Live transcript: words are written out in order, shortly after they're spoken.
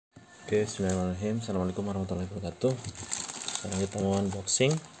Oke, Bismillahirrohmanirrohim. Assalamualaikum warahmatullahi wabarakatuh. Sekarang kita mau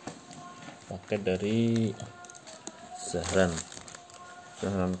unboxing paket dari Zahran.com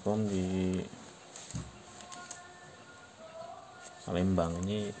di Palembang.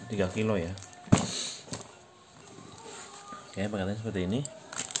 Ini 3 kilo ya. Oke, paketnya seperti ini.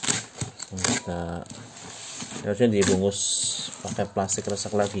 Kita harusnya dibungkus pakai plastik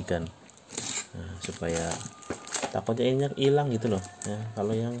resek lagi kan, nah, supaya takutnya ini hilang gitu loh ya.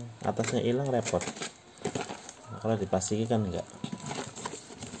 Kalau yang atasnya hilang repot, nah, kalau diplastiki kan enggak.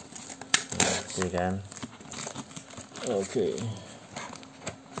 Nah, kan oke.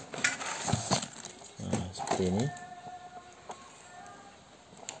 Nah, seperti ini.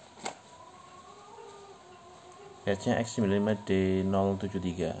 Batchnya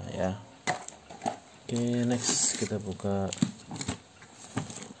X95D073 ya. Oke, next kita buka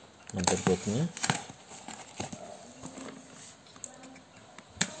motherboardnya.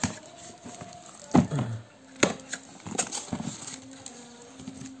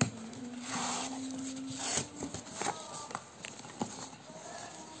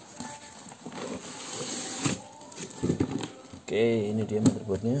 Oke, ini dia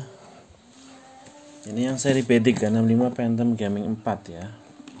motherboardnya. Ini yang seri B365 Phantom Gaming 4 ya,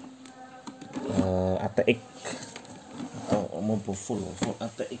 ATX atau mau full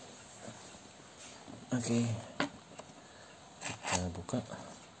ATX. Oke, kita buka.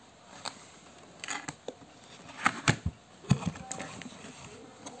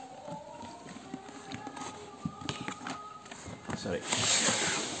 Sorry.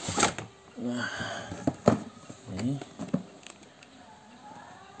 Nah, ini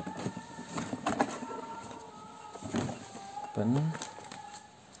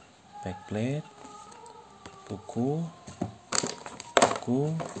backplate, buku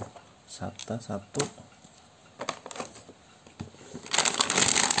SATA 1,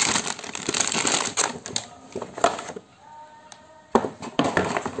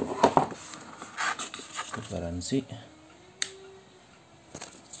 garansi,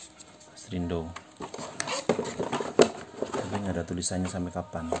 strindo, tapi nggak ada tulisannya sampai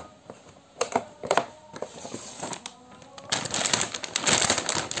kapan.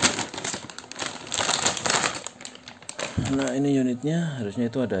 Nah, ini unitnya, harusnya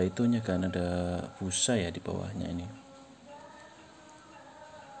itu ada itunya kan, ada busa ya di bawahnya ini.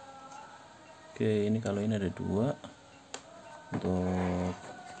 Oke, ini kalau ini ada 2 untuk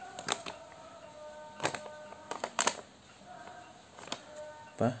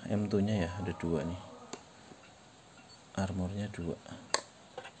M2 nya ya, ada 2 nih, armornya 2.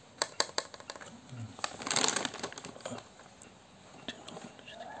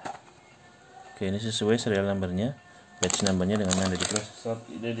 Oke, ini sesuai serial numbernya, batch numbernya dengan yang ada di prosesor,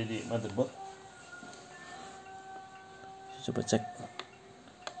 di motherboard. Coba cek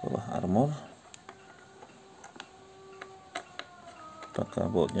bawah armor, apakah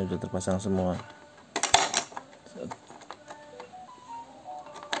bautnya sudah terpasang semua.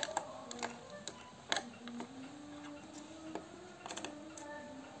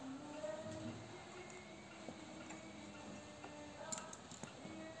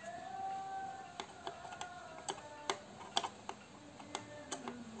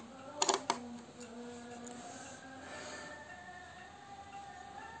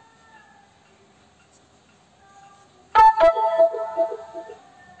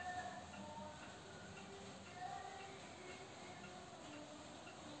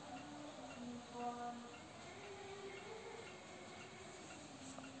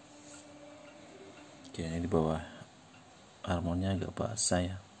 Oke, ini di bawah armornya agak basah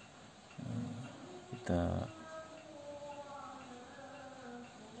ya. Kita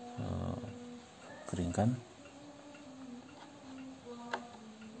keringkan.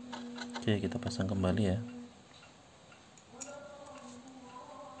 Oke, kita pasang kembali ya.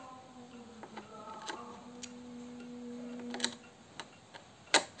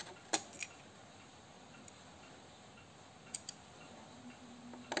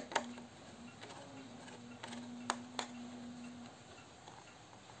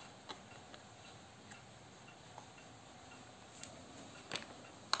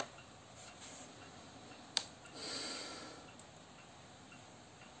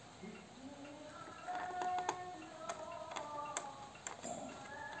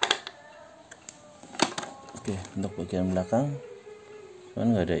 Oke, untuk bagian belakang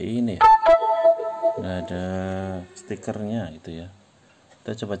cuman nggak ada ini ya, nggak ada stikernya gitu ya.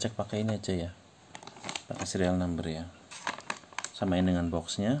 Kita coba cek pakai ini aja ya, pakai serial number ya, samain dengan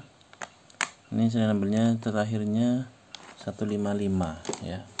boxnya. Ini serial numbernya terakhirnya 155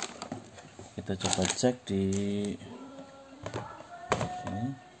 ya. Kita coba cek di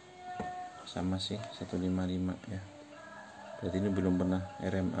sini. sama sih 155 ya. Berarti ini belum pernah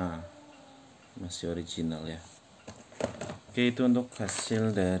RMA, masih original ya. Oke, itu untuk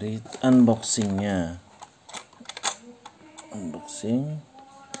hasil dari unboxingnya. Unboxing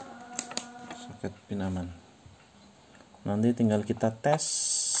soket pin aman. Nanti tinggal kita tes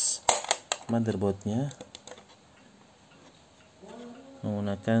motherboardnya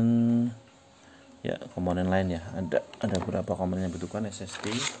menggunakan ya komponen lain ya. Ada beberapa komponen yang butuhkan, SSD,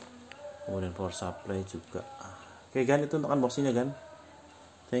 kemudian power supply juga. Oke kan, itu untuk unboxingnya kan.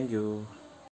 Thank you.